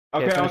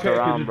Okay, okay, okay,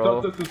 around,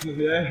 bro.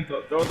 Yeah,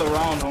 throw it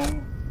around,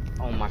 home.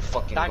 Oh my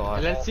fucking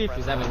god. Let's see if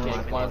he's having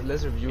game. Come on,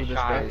 let's review this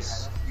guy.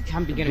 You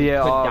can't be getting put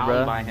VAR, down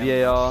bro. by him.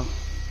 VAR.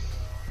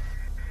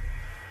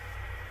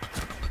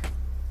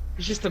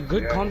 He's just a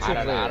good console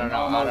player. I don't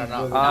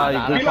know.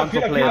 Ah, good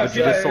console player, but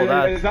you just saw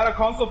that. Is that a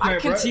console player, I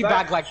can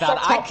teabag like that.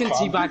 I can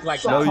teabag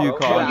like that. No, you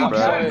can't,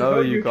 bro. No,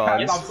 you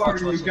can't. I'm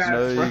sorry you can't.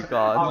 No, you can't.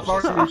 I'm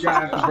sorry you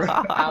can't, bro.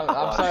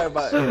 I'm sorry,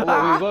 but we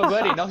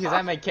already know he's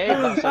MK,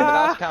 bro. So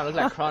that kind of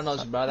look like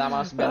Chronos, bro. That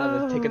must be better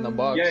than taking the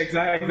box. Yeah,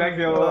 exactly.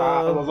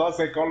 I was about to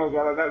say Chronos,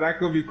 bro. That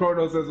could be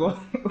Chronos as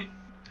well.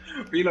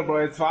 Fila, bro,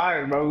 it's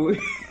fine, bro.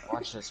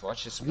 Watch this.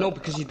 No,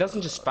 because he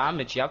doesn't just spam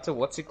it. You have to,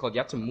 what's it called? You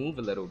have to move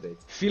a little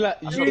bit. Feel like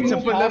You it's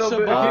move a little impossible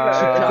bit. to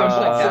crouch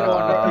like that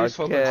on the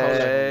peaceful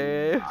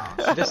Okay.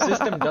 controller. The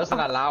system doesn't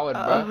allow it,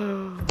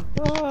 bro.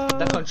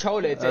 The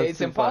controller, it's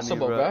too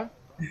impossible, funny, bro.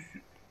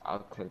 I'll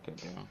click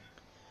it,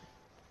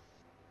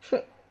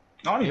 bro.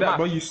 Not only that,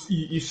 bro, you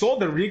saw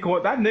the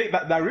recoil.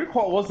 That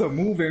recoil wasn't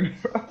moving,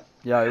 bro.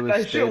 Yeah, it was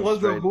That shit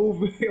wasn't straight.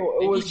 moving. It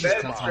was He's just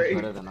dead 10 times straight.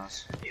 better than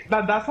us.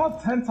 That's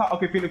not 10 times.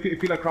 Okay,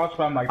 feel a crouch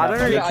spam like that. I don't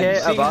really Yeah, care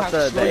I've seen about how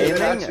the slow you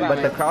crouch aiming, but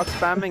the spamming. crouch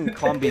spamming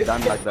can't be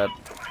done like that.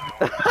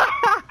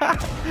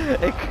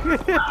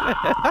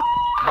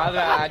 By the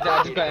way, I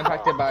just got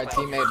impacted by a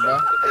teammate, bro.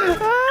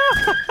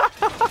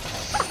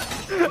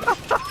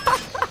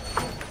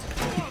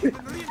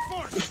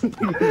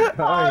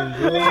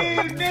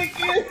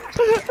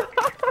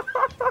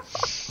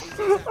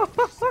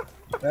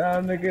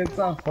 Damn, nigga, it's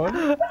not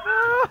fun.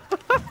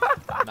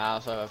 Nah,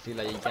 so I feel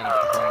like you can't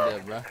defend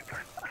it, bro.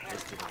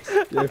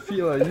 Yeah,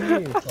 feel like you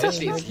ain't fun. It's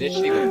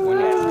literally with 1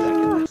 or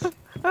 2 seconds.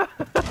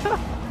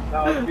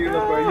 Nah, feel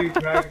bro, you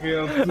crack me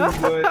up too much,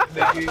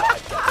 nigga.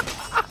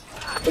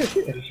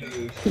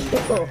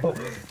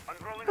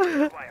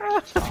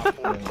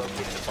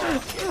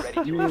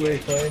 You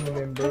ain't finding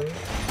him, bro.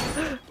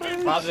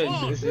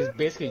 This is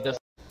basically just.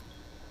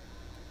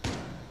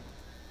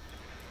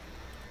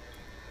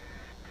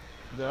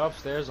 They're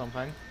upstairs, I'm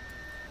fine.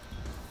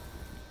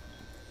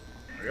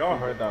 Y'all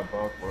heard that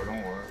buff, bro,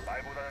 don't worry.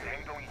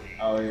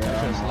 Oh, Just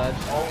yeah. ledge.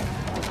 Oh,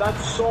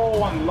 that's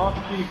so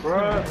unlucky,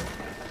 bro.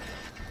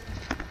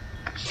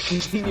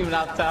 You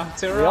not time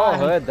to We all run.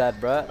 heard that,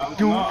 bro. I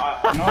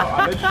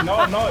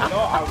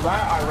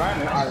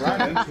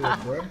ran into it,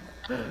 bro.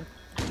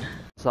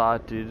 Sorry,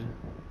 dude.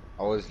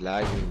 I was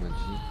lagging, man.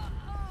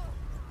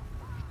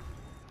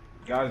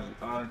 Guys,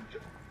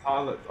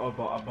 Tyler,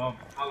 above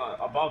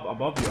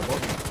you.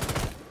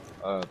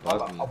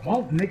 Above me.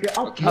 Above, nigga,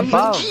 up.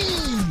 Above.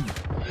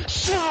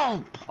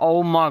 Stop!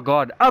 Oh my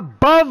god.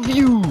 Above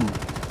you!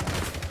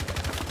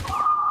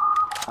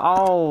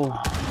 Oh.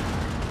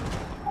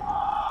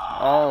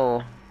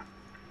 Oh.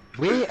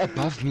 Way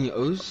above me,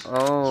 Oz.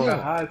 Oh. The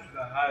hatch.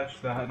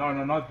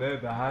 No, not there,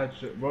 the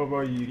hatch.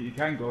 Bro, you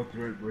can't go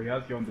through it, bro. You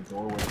have to go on the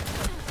doorway.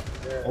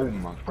 Oh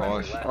my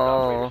gosh.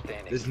 Oh.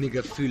 This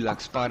nigga feel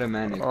like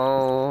Spider-Man.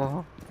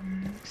 Oh.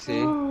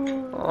 See?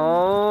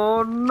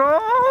 Oh no!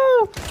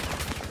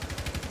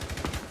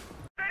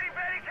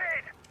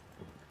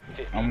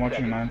 I'm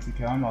watching 90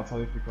 cam, I'll tell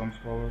you if it comes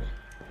close.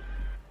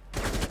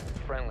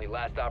 Friendly,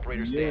 last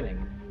operator Yeah.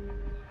 standing.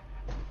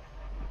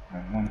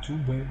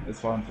 1-2, babe. It's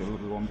fine for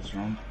we won this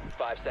round.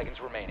 5 seconds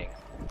remaining.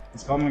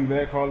 It's coming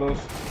there, Carlos.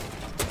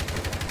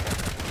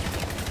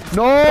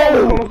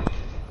 No!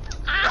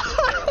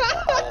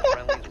 All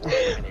friendlies were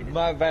eliminated.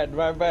 My bad.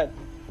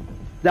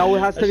 That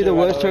has to be the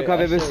worst choke I've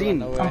ever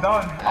seen. I'm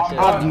done.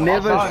 I've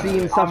never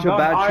seen such a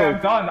bad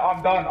choke. I'm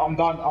done. Oh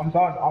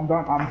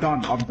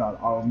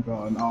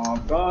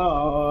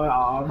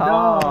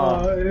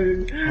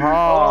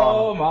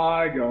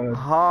my god.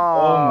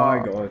 Oh my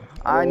god.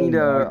 I need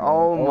a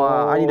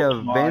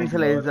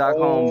ventilator. I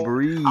can't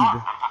breathe.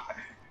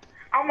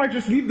 I might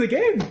just leave the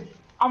game.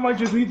 I might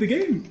just leave the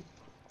game.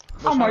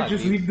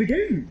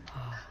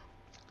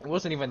 It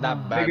wasn't even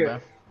that bad, Nigga, bro.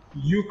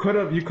 you could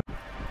have.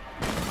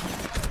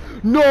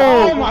 No!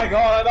 Oh my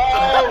god.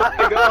 Oh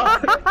my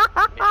god.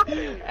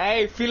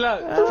 Hey, feel like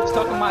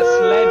stuck on my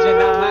sledge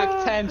and that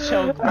Mac 10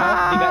 choke, bro.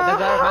 Does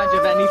that remind you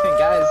of anything,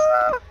 guys?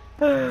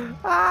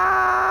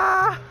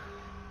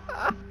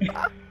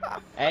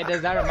 Hey,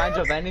 does that remind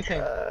you of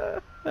anything?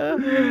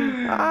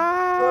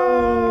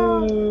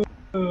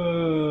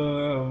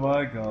 Oh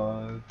my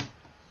god.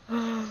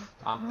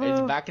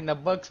 It's back in the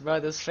books,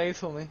 bro. This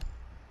faithful me.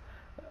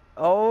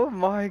 Oh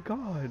my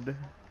god.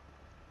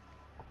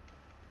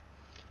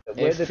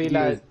 It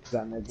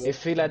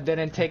feel like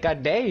didn't take a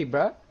day,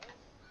 bro.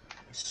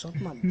 Suck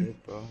my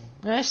dick, bro.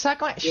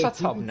 Shut up,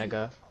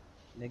 nigga.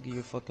 Nigga,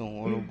 you're fucking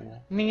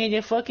horrible. Nigga,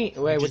 you fucking.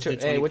 Wait, what's your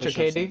KD? What's your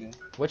KD,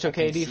 fam? What's your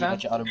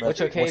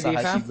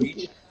KD, fam?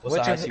 What's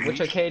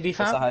your KD,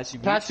 fam?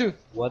 Plat 2.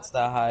 What's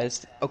the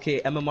highest? Okay,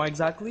 MMR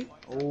exactly?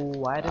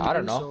 Oh, I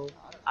don't know.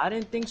 I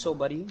didn't think so,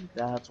 buddy.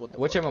 That's what.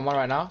 Which am I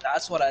right now?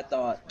 That's what I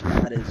thought.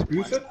 That is.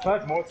 Who said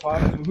plat more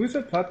times? Who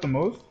said plat the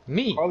most?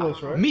 Me.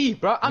 Carlos, right? Me,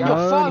 bro. I'm No, your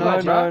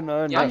father, bro.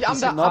 no. Yeah, I'm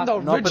the Not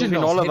between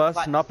original. all of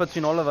us. Not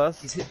between all of us.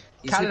 He's hit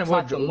Callan,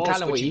 plat the most,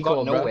 Callan, but we're you equal,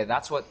 got bro. nowhere.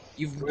 That's what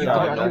you've Yeah,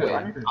 got I nowhere.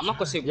 agree. I'm not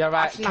gonna say. You're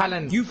right, actually,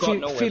 Callan. You got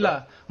nowhere.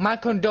 Fila, my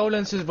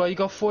condolences, bro. You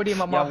got 40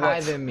 mm Yeah, higher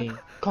what? than me. Bro,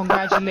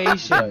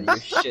 Congratulations. you're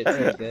shit,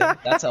 nigga.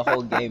 That's a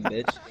whole game,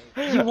 bitch.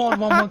 You won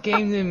one more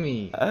game than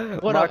me.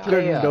 What My a player.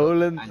 And you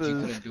condolences.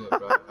 couldn't do it,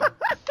 bro.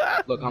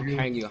 Look, I'm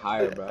carrying you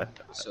higher, bro.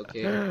 It's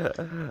okay.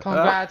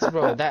 Congrats,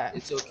 bro.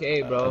 It's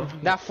okay, bro.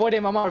 That 40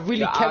 mm really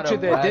You're kept out you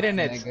of there, breath, didn't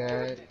it?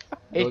 nigga. Go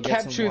It get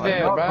kept some you water.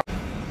 there, bro.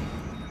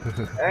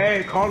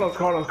 Hey, Carlos.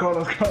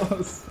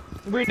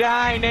 We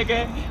dying,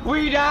 nigga.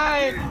 We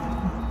dying.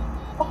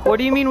 What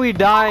do you mean we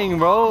dying,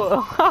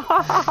 bro?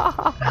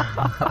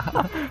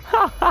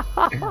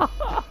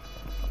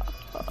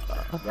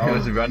 I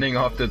was running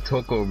after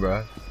Toko,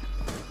 bro.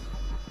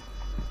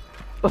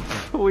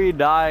 We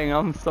dying.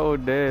 I'm so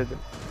dead.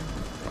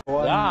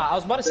 Yeah, I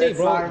was about to say,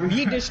 bro.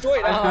 Be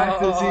destroyed.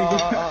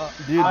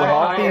 Dude,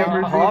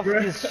 half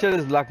this shit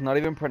is like not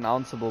even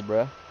pronounceable,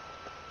 bro.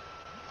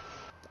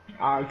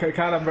 Okay,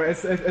 kind of, bro.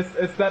 It's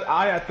that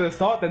I at the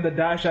start and the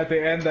dash at the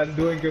end that's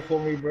doing it for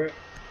me, bro.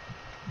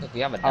 Look, we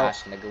have a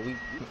dash, nigga.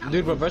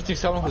 Dude, we're versing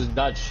someone who's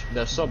Dutch.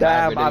 They're so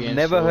bad. Damn, I've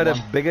never heard a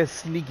bigger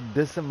sneak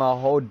diss in my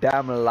whole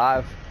damn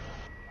life.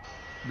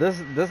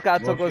 This guy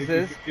Toko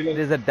says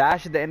there's a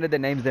dash at the end of the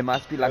names. They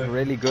must be like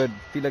really good.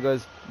 Fila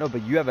goes, no,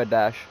 but you have a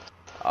dash.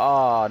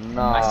 Oh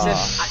no. I said,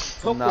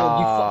 Toko,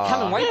 Nah.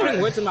 Callan, why are you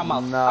putting words in my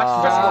mouth?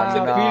 Nah. First of all,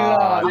 clip it.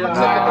 Nah.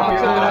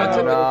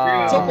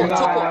 Toko,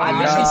 I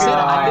literally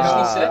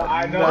said,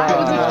 I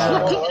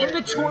know.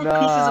 immature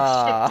pieces of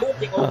shit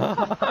talking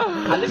over.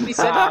 I literally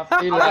said,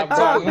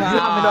 Toko, you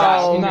have a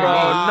dash.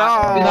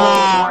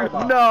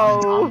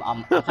 No.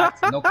 I'm in fact,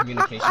 no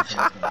communication from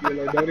this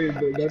man. Don't even.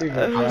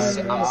 I'm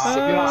sick of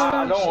this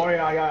shit. Don't worry,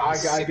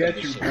 I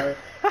get you, bro.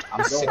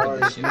 I'm sick of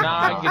this shit.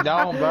 Nah, you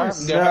don't, bro.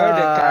 You heard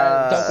it,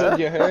 Kyle. Toko,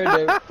 you heard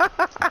it.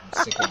 I'm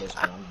sick of this,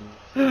 bro.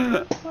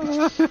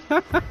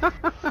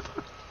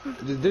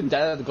 Did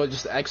that go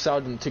just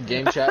exiled into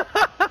game chat?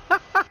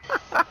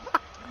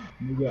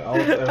 Nigga, I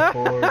was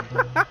F4,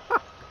 bro.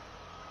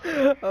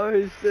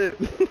 Oh shit.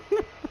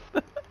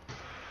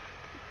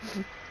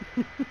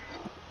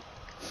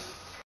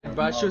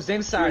 Bro, she was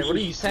inside. What are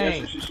you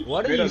saying?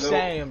 What are you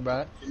saying,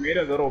 bro? She made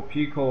a little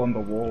peek hole on the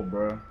wall,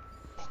 bro.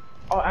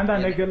 Oh, and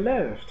that nigga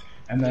left.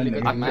 And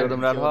then I killed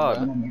him that hard.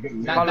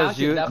 Carlos,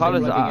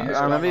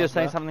 I remember you were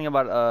saying something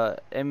about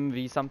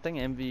MV something,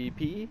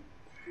 MVP?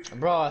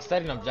 Bro, I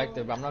studied an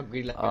objective, but I'm not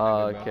greedy like that.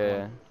 Oh,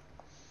 okay.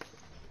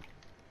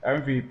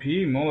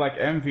 MVP, more like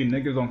MV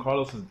niggas on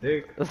Carlos's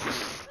dick.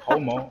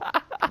 Homo.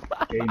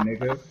 Gay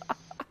nigga.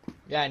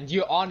 Yeah, and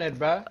you on it,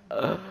 bro.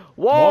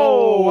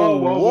 Whoa!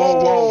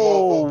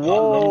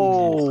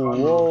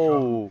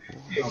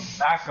 Yo,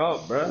 back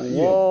up, bro.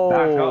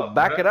 Whoa!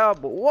 Back it up!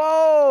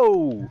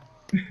 Whoa!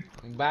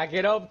 Back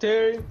it up,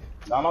 Terry.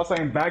 I'm not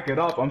saying back it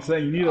up. I'm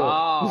saying you need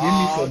to give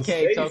me some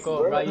okay, space,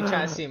 Toko, bro. You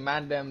trying to see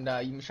man them?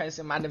 You trying to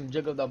see man them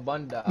jiggle the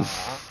bunda?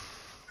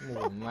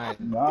 Oh man.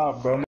 Nah,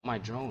 bro. My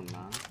drone,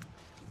 man.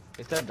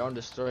 It's that don't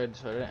destroy it,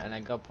 and I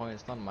got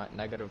points, not my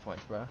negative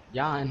points, bro.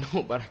 Yeah, I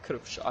know, but I could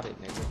have shot it,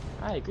 nigga.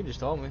 Ah, you could just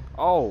told me.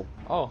 Oh.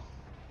 Oh.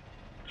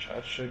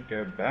 That shit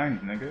get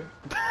banged, nigga.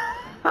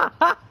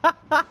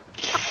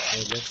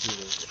 Hey, let's do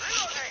this.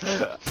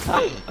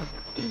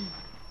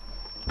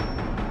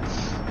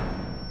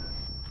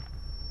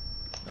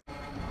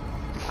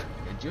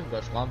 Juice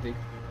got swampy.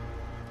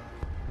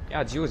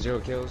 Yeah, G with 0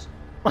 kills.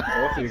 Both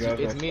of you guys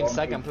It's got me in spawn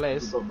second peek.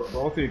 place.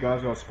 Both of you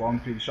guys got spawn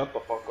peek. Shut the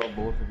fuck up,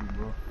 both of you,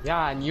 bro.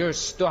 Yeah, and you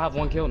still have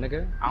 1 kill,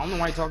 nigga. I don't know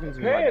why you're talking to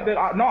me Hey, like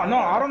that. no,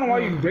 I don't know why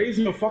you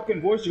raising your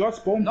fucking voice. You got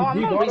spawn peek. No, I'm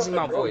not regardless, raising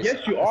my bro. voice.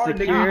 Yes, you are,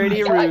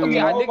 Security nigga. room. Okay,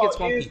 I did All get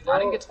spawn about peek. is, I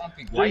didn't bro. get spawn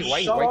peek. Just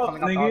Why shut calling up, out the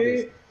nigga.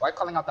 obvious? Why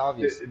calling out the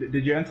obvious?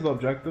 Did you enter the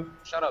objective?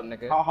 Shut up,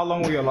 nigga. How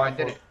long were you alive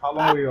did for? it. How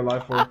long were you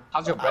alive for?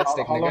 How's your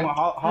breadstick, nigga?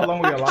 How long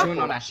were you alive Tune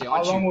for? on that shit, How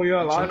aren't long you? were you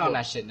alive Tune for? on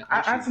that shit,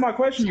 aren't you? Answer my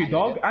question, you Yeah,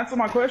 dog. nigga. Answer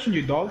my question,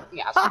 you dog.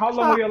 Yeah, How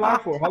long were you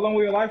alive for? How long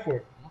were you alive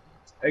for?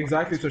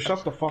 Exactly, so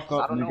shut the fuck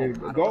up, I don't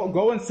nigga. know.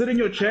 Go and sit in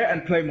your chair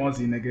and play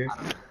Mozzie, nigga.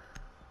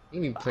 You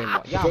mean play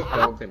Mozzie? Yeah,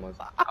 I will play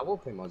Mozzie. I will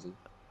play Mozzie.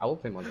 I will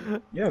play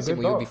Mozzie. Yeah, See, good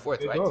when you'll dog. be fourth,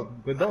 Good right?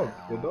 dog. Good dog.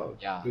 Good dog.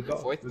 Yeah, Good dog.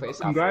 fourth Good place.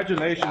 dog.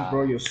 Congratulations,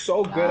 bro. You're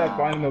so good at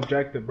finding the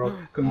objective, bro.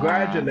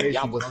 Congratulations.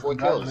 Yeah, with bro. 4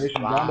 kills.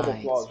 Congratulations. Round of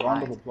applause.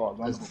 Round of Right. applause.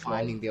 Round Just of applause.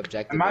 finding the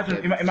objective.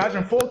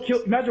 Imagine 4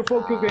 kills. Imagine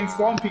 4 kills getting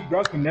spawn peek,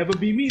 bro. Can never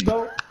be me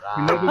though.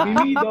 Can never be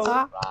me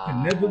though.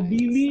 Can never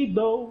be me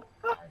though.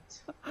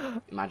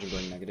 Imagine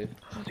going negative.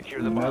 Secure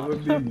the Can bomb. never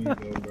be me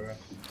though, bro.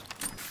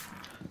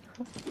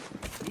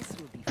 This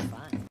will be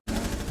fun.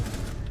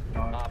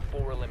 Op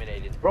 4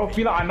 eliminated. Bro,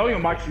 Fila, I know your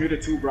mic's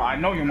muted too, bro. I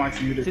know your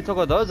mic's muted. See,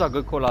 Toko, those are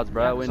good callouts,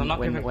 bro. Yeah, 'cause I'm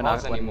not giving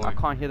pause I anymore.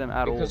 can't hear them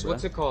at all, Because bro.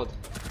 what's it called?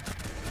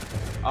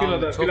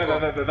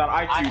 that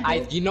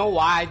IQ. You know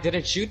why I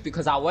didn't shoot?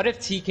 Because I would have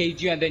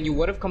TK'd you and then you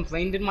would have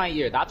complained in my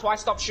ear. That's why I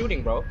stopped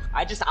shooting, bro.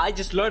 I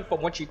just learned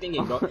from what you're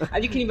thinking, bro.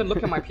 And you can even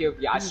look at my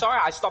POV. I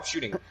stopped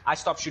shooting. I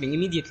stopped shooting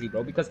immediately,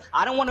 bro. Because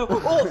I don't want to.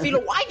 Oh,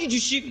 Philo, why did you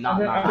shoot? Nah.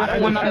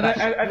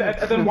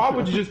 And then why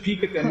would you just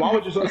peek it then? Why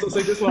would you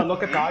say just want to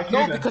look at the IQ?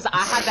 No, because I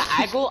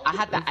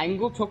had the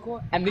angle,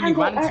 Toko, and then you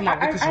ran into my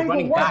because you're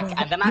running back,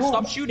 and then I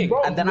stopped shooting,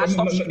 and then I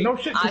stopped shooting. No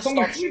shit,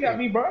 someone shooting at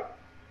me, bro.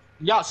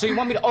 Yeah, so you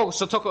want me to? Oh,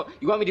 so Toko,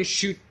 you want me to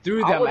shoot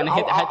through them and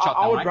hit the headshot?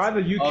 I would rather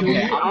you kill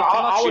me.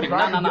 I would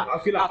rather. I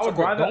feel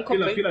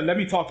like let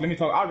me talk.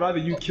 I'd rather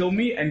you kill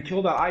me and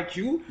kill that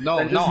IQ. No,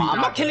 I'm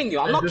not killing you.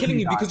 I'm not killing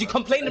you because you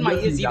complained in my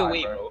ears either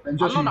way, bro.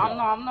 I'm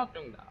not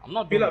doing that. I'm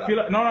not doing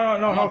that. No.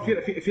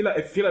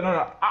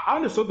 I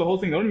understood the whole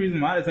thing. The only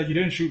reason why is that you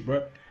didn't shoot,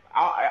 bro.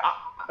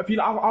 I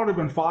feel I would have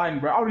been fine,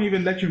 bro. I wouldn't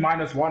even let you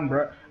 -1,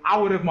 bro. I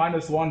would have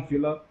 -1,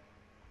 Fila.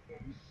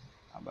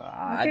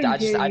 I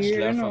just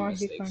learned from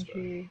mistakes,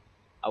 bro. I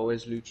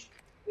always lose.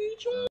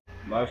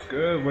 Life's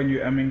good when you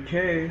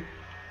MNK.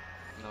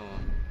 No,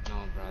 bro,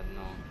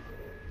 no.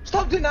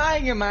 Stop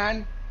denying it,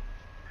 man.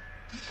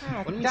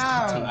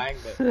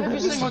 Every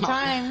single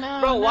time,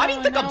 bro. Why do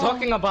you think I'm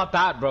talking about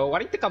that, bro? Why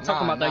do you think I'm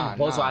talking about that,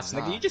 you bozo ass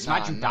nigga? You just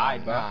mad you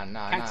died, bro.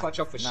 Can't clutch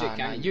up for shit,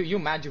 can you? You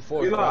mad you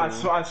for it, bro.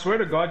 I swear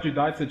to God, you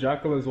died to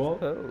Jackal as well.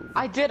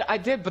 I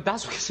did, but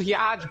that's because he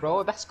had,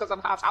 bro. That's because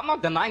I'm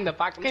not denying the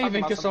fact. You can't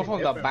even kiss yourself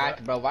on the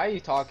back, bro. Why are you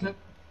talking?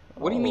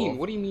 What do you mean?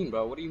 What do you mean,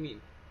 bro? What do you mean?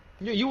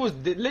 You was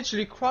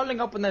literally crawling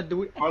up on that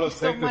dude. I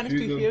still managed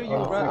to hear you,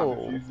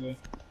 bro.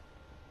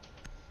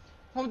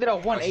 How did a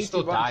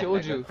 180 bro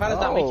killed you? How does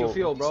that make you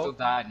feel, bro? You still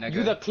died, nigga.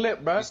 You the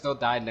clip, bro. You still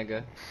died,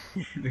 nigga.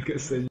 Nigga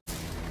said.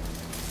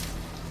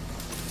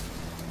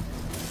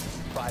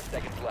 5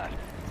 seconds left.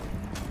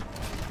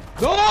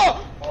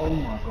 No! Oh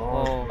my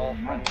God. All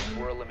friendlies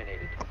were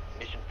eliminated.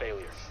 Mission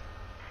failure.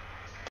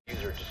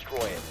 User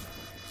destroy it.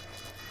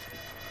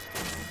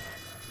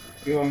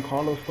 Phil and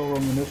Carlos still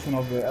reminiscent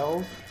of the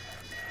L's.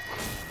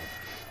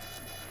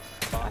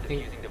 I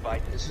think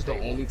this is the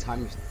only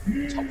time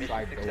you top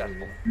 5 in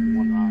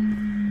 1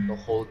 round. The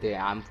whole day.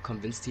 I'm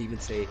convinced to even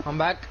say, I'm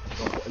back.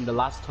 In the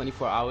last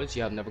 24 hours,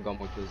 you have never got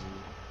more kills than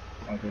me.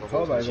 Okay,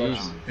 so like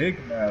big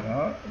mad,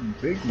 huh?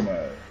 Big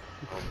mad.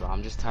 Oh, bro,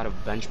 I'm just tired of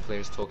bench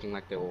players talking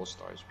like they're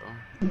all-stars, bro.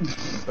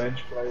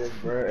 Bench players,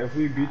 bro. If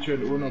we beat you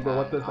in Uno, bro,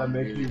 what does that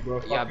make you,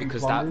 bro? Yeah,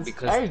 because that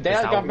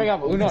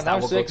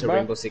will go to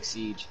Rainbow Six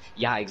Siege.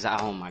 Yeah,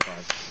 exactly. Oh my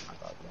god,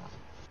 yeah.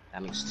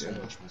 That makes so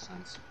much more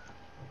sense.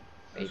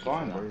 Thank you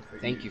for that.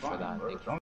 Thank you for that.